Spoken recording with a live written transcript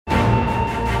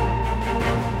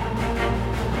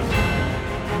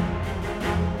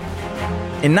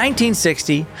In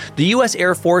 1960, the U.S.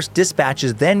 Air Force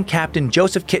dispatches then-Captain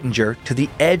Joseph Kittinger to the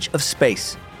edge of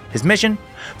space. His mission?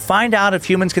 Find out if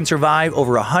humans can survive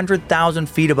over 100,000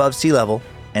 feet above sea level,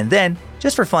 and then,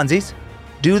 just for funsies,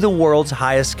 do the world's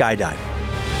highest skydive.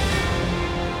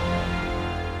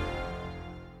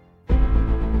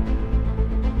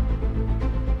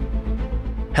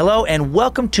 Hello and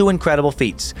welcome to Incredible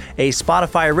Feats, a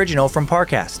Spotify original from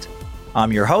Parcast.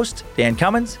 I'm your host, Dan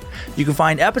Cummins. You can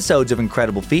find episodes of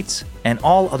Incredible Feats and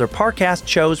all other Parcast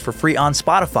shows for free on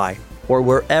Spotify or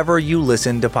wherever you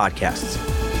listen to podcasts.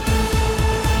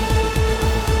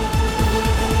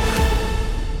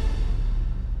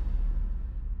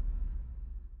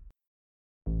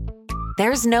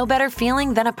 There's no better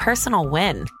feeling than a personal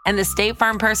win, and the State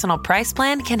Farm Personal Price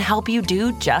Plan can help you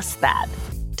do just that.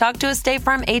 Talk to a State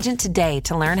Farm agent today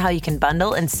to learn how you can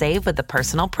bundle and save with the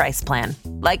Personal Price Plan.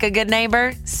 Like a good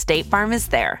neighbor, State Farm is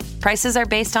there. Prices are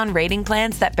based on rating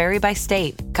plans that vary by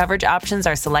state. Coverage options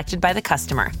are selected by the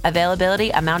customer.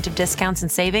 Availability, amount of discounts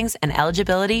and savings, and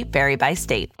eligibility vary by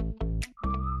state.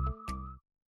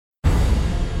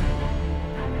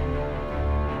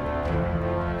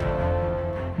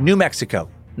 New Mexico,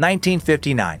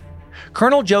 1959.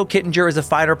 Colonel Joe Kittinger is a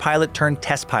fighter pilot turned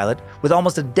test pilot with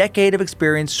almost a decade of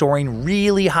experience soaring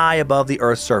really high above the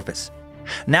Earth's surface.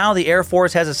 Now the Air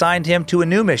Force has assigned him to a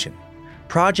new mission,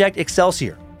 Project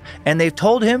Excelsior, and they've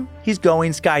told him he's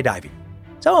going skydiving.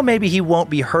 So maybe he won't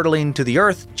be hurtling to the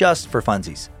Earth just for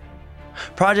funsies.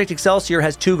 Project Excelsior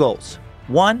has two goals.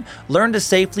 One, learn to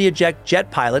safely eject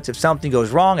jet pilots if something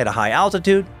goes wrong at a high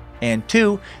altitude. And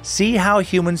two, see how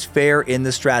humans fare in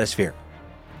the stratosphere.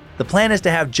 The plan is to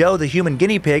have Joe, the human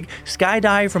guinea pig,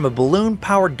 skydive from a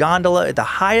balloon-powered gondola at the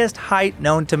highest height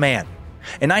known to man.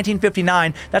 In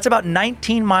 1959, that's about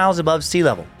 19 miles above sea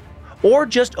level, or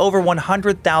just over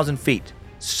 100,000 feet.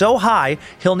 So high,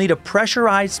 he'll need a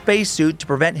pressurized spacesuit to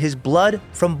prevent his blood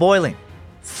from boiling.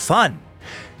 Fun!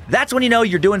 That's when you know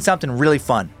you're doing something really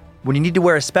fun, when you need to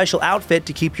wear a special outfit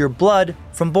to keep your blood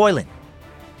from boiling.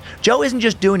 Joe isn't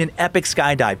just doing an epic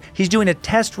skydive, he's doing a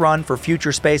test run for future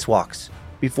spacewalks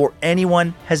before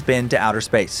anyone has been to outer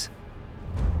space.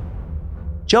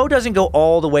 Joe doesn't go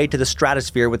all the way to the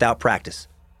stratosphere without practice.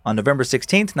 On November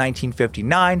 16,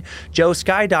 1959, Joe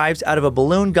skydives out of a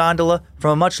balloon gondola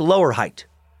from a much lower height,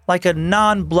 like a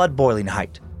non-blood boiling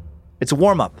height. It's a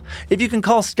warm-up. If you can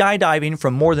call skydiving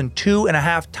from more than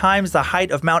 2.5 times the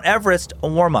height of Mount Everest a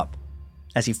warm-up.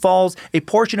 As he falls, a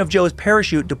portion of Joe's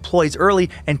parachute deploys early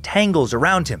and tangles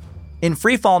around him. In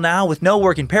freefall now, with no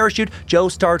working parachute, Joe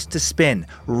starts to spin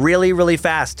really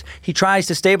fast. He tries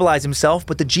to stabilize himself,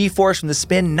 but the G-force from the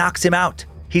spin knocks him out.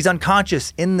 He's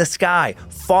unconscious in the sky,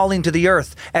 falling to the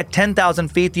earth. At 10,000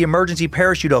 feet, the emergency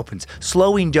parachute opens,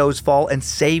 slowing Joe's fall and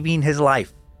saving his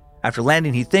life. After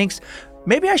landing, he thinks,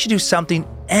 maybe I should do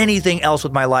anything else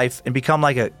with my life and become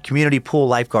like a community pool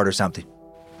lifeguard or something.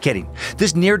 Kidding.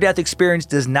 This near-death experience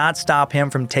does not stop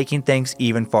him from taking things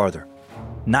even farther.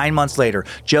 9 months later,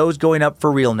 Joe's going up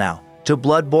for real now, to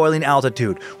blood-boiling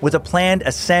altitude, with a planned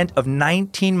ascent of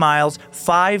 19 miles,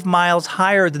 5 miles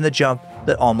higher than the jump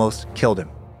that almost killed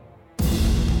him.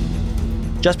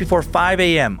 Just before 5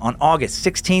 a.m. on August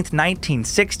 16,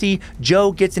 1960,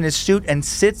 Joe gets in his suit and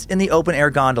sits in the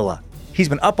open-air gondola. He's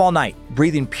been up all night,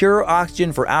 breathing pure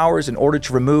oxygen for hours in order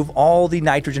to remove all the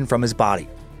nitrogen from his body.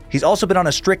 He's also been on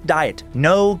a strict diet,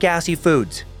 no gassy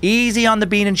foods. Easy on the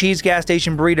bean and cheese gas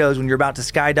station burritos when you're about to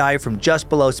skydive from just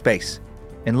below space.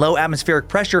 In low atmospheric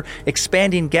pressure,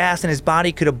 expanding gas in his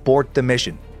body could abort the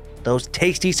mission. Those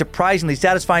tasty, surprisingly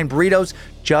satisfying burritos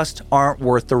just aren't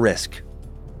worth the risk.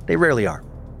 They rarely are.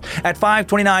 At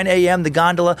 5:29 a.m., the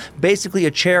gondola, basically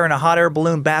a chair in a hot air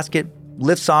balloon basket,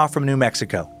 lifts off from New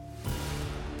Mexico.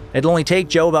 It'll only take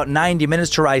Joe about 90 minutes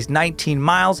to rise 19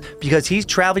 miles because he's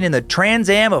traveling in the Trans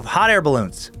Am of hot air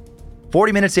balloons.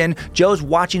 40 minutes in, Joe's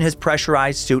watching his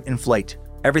pressurized suit inflate.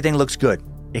 Everything looks good,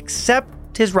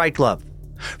 except his right glove.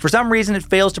 For some reason, it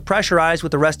fails to pressurize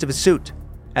with the rest of his suit.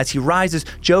 As he rises,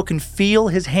 Joe can feel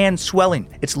his hand swelling.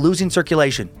 It's losing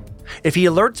circulation. If he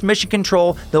alerts Mission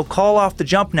Control, they'll call off the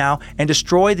jump now and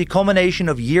destroy the culmination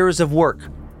of years of work.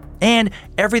 And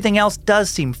everything else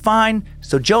does seem fine,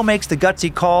 so Joe makes the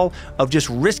gutsy call of just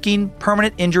risking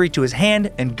permanent injury to his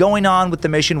hand and going on with the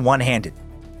mission one-handed.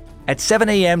 At 7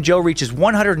 a.m., Joe reaches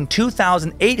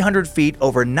 102,800 feet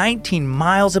over 19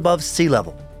 miles above sea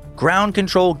level. Ground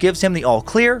control gives him the all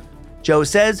clear. Joe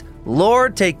says,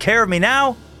 "Lord, take care of me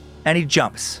now," and he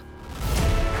jumps.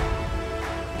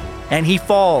 And he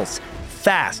falls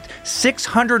fast,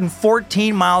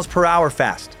 614 miles per hour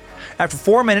fast. After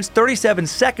 4 minutes, 37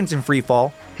 seconds in free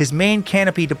fall, his main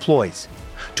canopy deploys.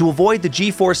 To avoid the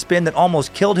G-force spin that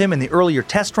almost killed him in the earlier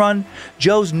test run,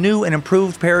 Joe's new and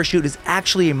improved parachute is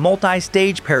actually a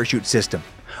multi-stage parachute system.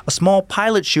 A small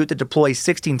pilot chute that deploys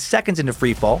 16 seconds into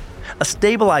freefall, a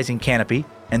stabilizing canopy,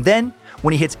 and then,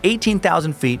 when he hits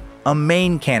 18,000 feet, a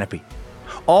main canopy.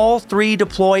 All three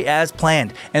deploy as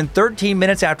planned, and 13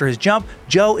 minutes after his jump,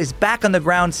 Joe is back on the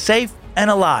ground safe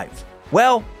and alive.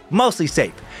 Well, mostly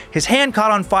safe. His hand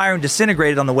caught on fire and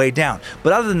disintegrated on the way down,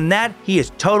 but other than that, he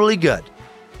is totally good.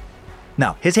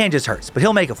 No, his hand just hurts, but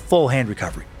he'll make a full hand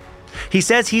recovery. He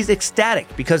says he's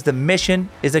ecstatic because the mission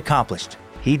is accomplished.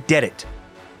 He did it.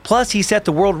 Plus, he set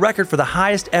the world record for the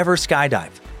highest ever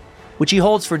skydive, which he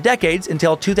holds for decades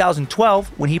until 2012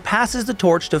 when he passes the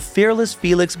torch to fearless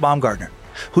Felix Baumgartner,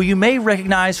 who you may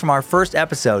recognize from our first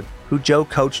episode, who Joe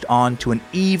coached on to an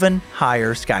even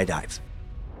higher skydive.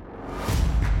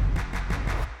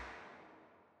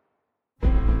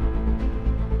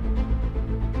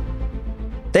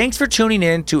 Thanks for tuning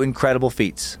in to Incredible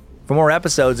Feats. For more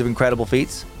episodes of Incredible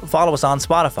Feats, follow us on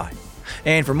Spotify.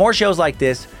 And for more shows like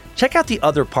this, check out the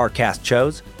other Parcast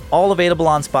shows, all available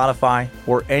on Spotify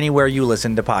or anywhere you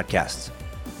listen to podcasts.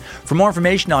 For more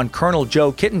information on Colonel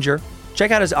Joe Kittinger,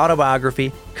 check out his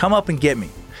autobiography, Come Up and Get Me,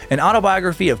 an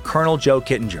autobiography of Colonel Joe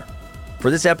Kittinger.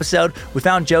 For this episode, we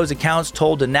found Joe's accounts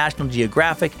told to National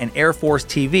Geographic and Air Force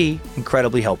TV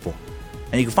incredibly helpful.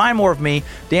 And you can find more of me,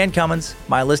 Dan Cummins,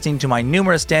 by listening to my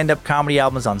numerous stand-up comedy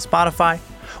albums on Spotify,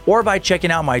 or by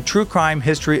checking out my true crime,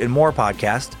 history, and more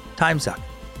podcast, Time Suck,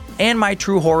 and my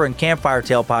true horror and campfire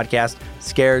tale podcast,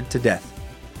 Scared to Death.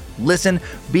 Listen,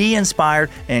 be inspired,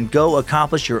 and go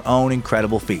accomplish your own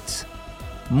incredible feats.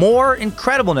 More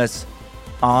incredibleness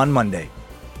on Monday.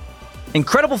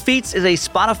 Incredible Feats is a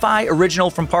Spotify original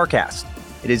from Parcast.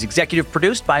 It is executive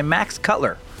produced by Max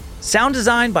Cutler. Sound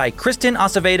design by Kristen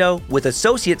Acevedo with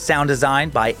associate sound design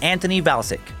by Anthony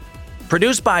Valsic.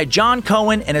 Produced by John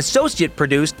Cohen and associate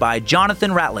produced by Jonathan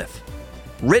Ratliff.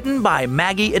 Written by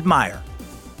Maggie Admire.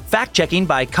 Fact-checking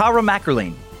by Kara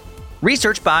Mackerline.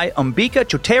 Research by Umbika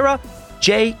Chotera,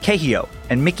 Jay Cahio,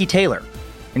 and Mickey Taylor.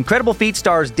 Incredible Feat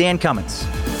stars Dan Cummins.